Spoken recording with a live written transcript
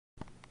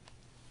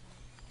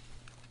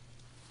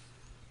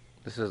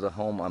This is a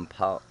home on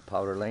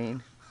Powder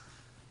Lane.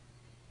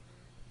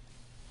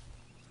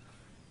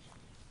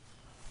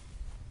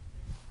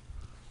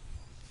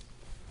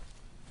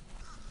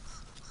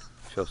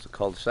 Shows the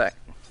cul-de-sac.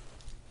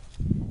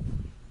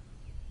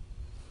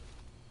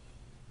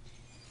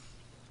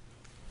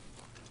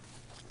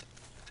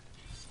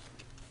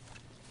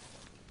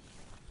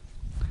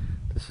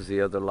 This is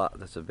the other lot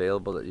that's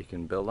available that you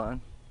can build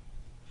on.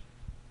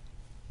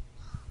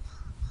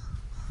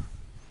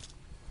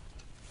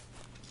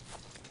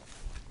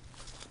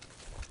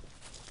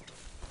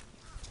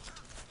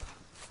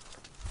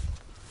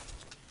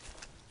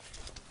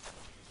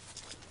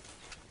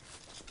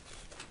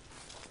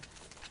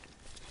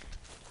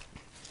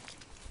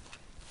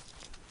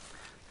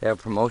 They have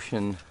a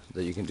promotion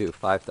that you can do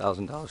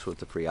 $5,000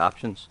 worth of free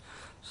options,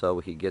 so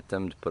we could get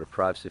them to put a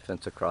privacy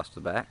fence across the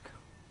back.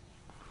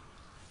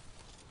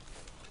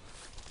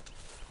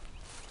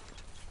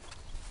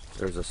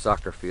 There's a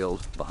soccer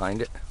field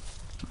behind it.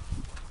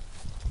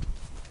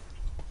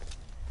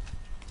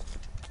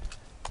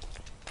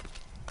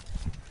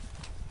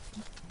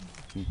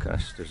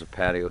 There's a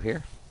patio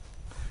here.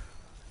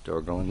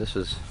 Door going. This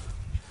is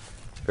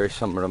very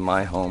similar to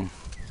my home,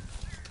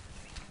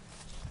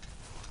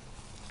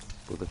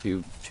 with a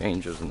few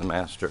changes in the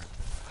master.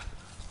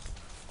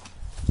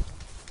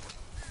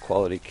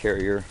 Quality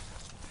carrier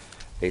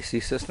AC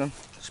system,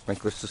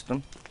 sprinkler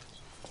system.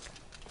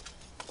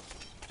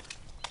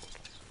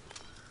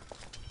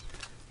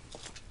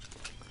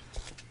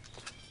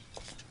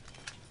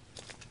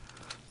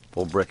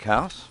 Full brick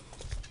house.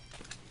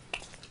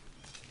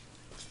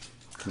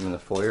 Come in the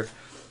foyer.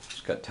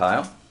 It's got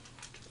tile.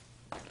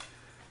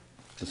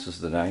 This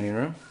is the dining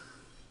room.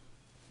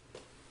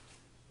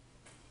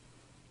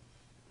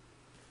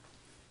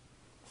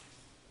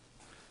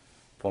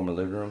 Former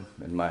living room.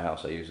 In my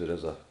house I use it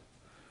as a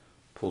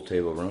pool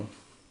table room.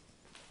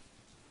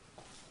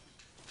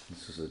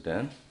 This is a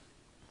den,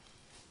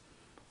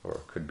 or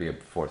it could be a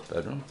fourth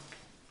bedroom.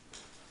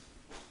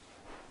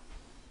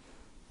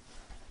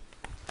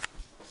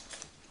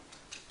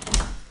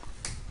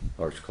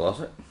 Large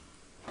closet.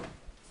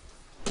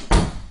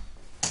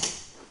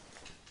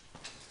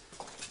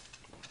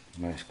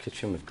 Nice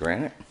kitchen with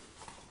granite.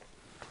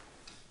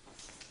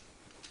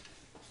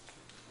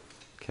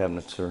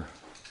 Cabinets are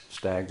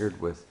staggered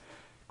with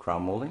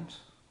crown moldings.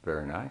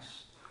 Very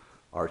nice.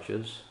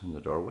 Arches in the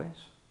doorways.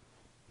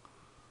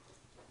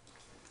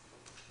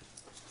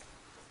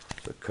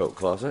 It's a coat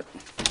closet.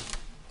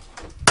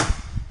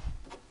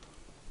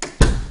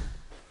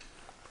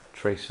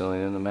 Tray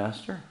ceiling in the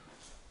master.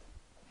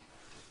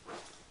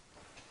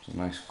 It's a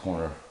nice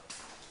corner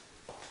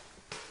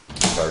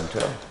garden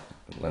tub.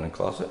 Linen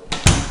closet.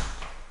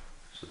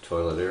 It's a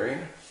toilet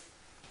area.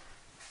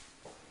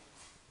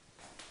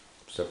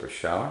 Separate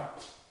shower.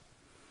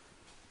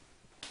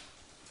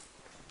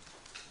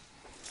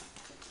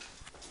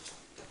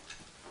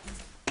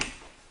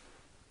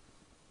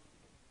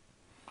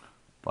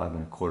 Five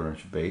and a quarter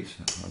inch base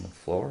on the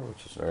floor,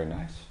 which is very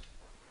nice.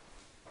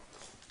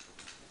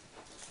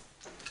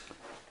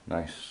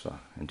 Nice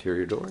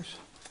interior doors.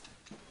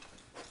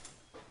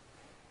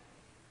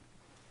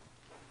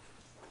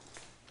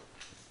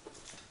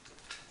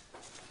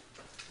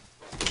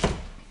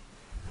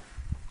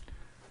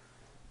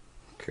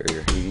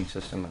 Carrier heating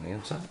system on the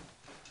inside.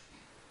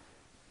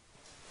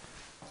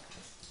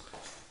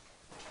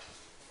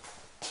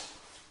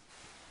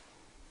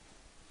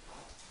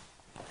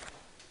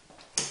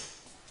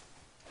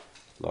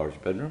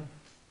 Large bedroom.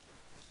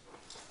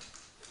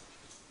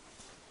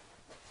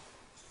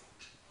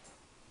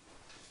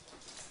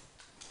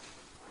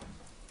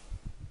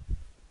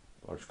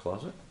 Large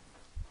closet.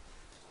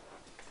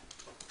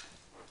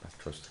 Back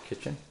towards the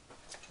kitchen.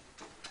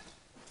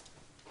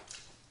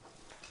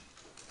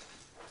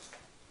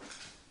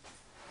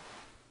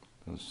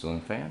 And the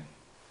ceiling fan.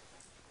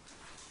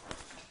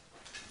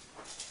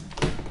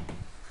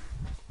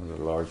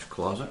 Another large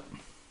closet.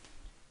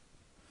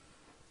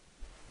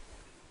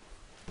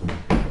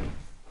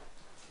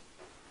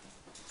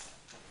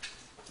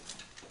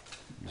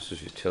 This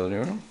is utility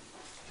room.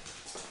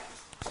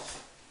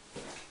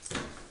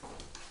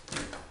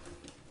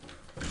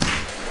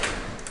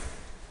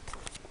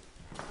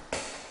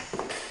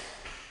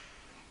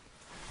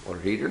 Water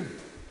heater.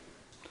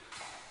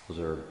 Those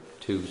are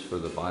tubes for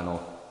the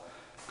vinyl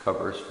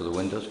covers for the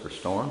windows for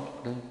storm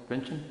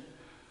prevention.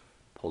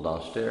 Pull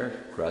downstairs.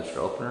 Garage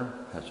door opener.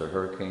 Has a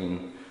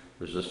hurricane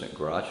resistant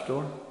garage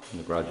door. And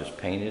the garage is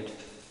painted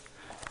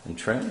and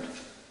trimmed.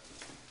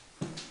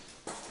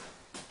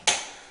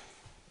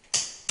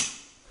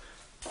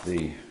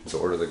 The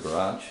door to the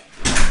garage,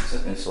 it's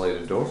an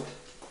insulated door.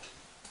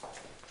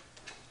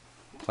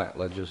 Plant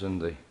ledges in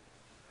the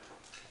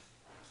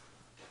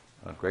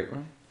great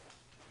room.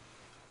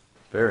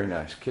 Very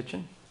nice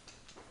kitchen.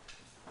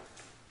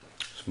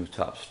 Smooth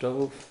top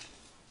stove.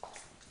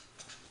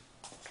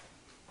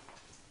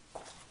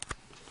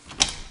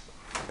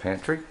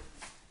 Pantry.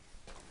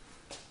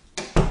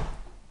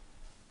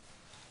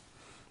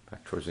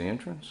 Back towards the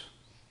entrance.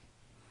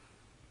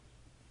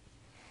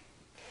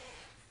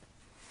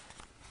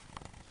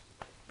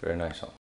 Very nice home.